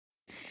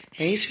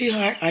Hey,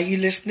 sweetheart, are you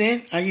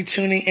listening? Are you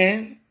tuning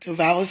in to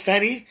Bible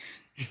study?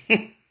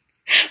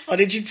 Or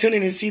did you tune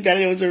in and see that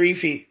it was a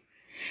repeat?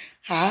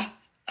 Huh?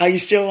 Are you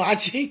still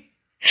watching?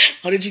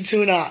 Or did you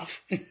tune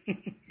off?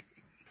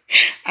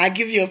 I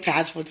give you a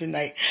pass for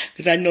tonight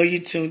because I know you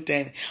tuned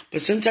in.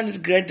 But sometimes it's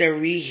good to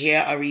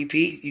rehear a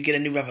repeat. You get a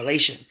new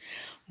revelation.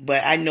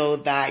 But I know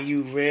that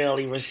you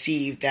really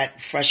received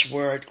that fresh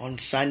word on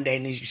Sunday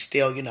and you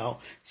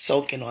still,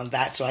 soaking on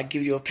that. So I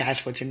give you a pass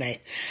for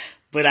tonight.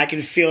 But I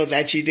can feel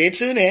that you did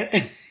tune in.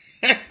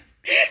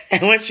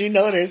 And once you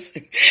notice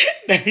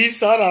that you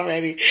saw it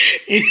already,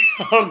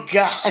 oh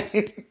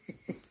God.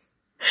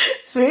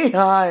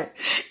 Sweetheart,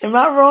 am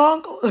I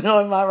wrong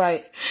or am I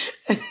right?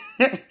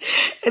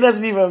 It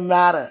doesn't even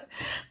matter.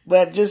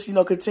 But just,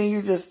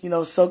 continue just,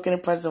 soaking in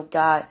the presence of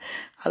God.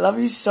 I love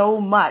you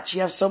so much.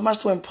 You have so much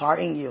to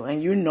impart in you,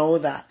 and you know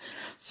that.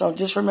 So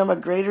just remember,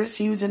 greater is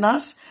He who's in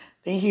us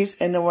than He's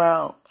in the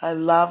world. I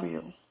love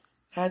you.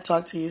 I'll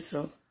talk to you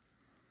soon.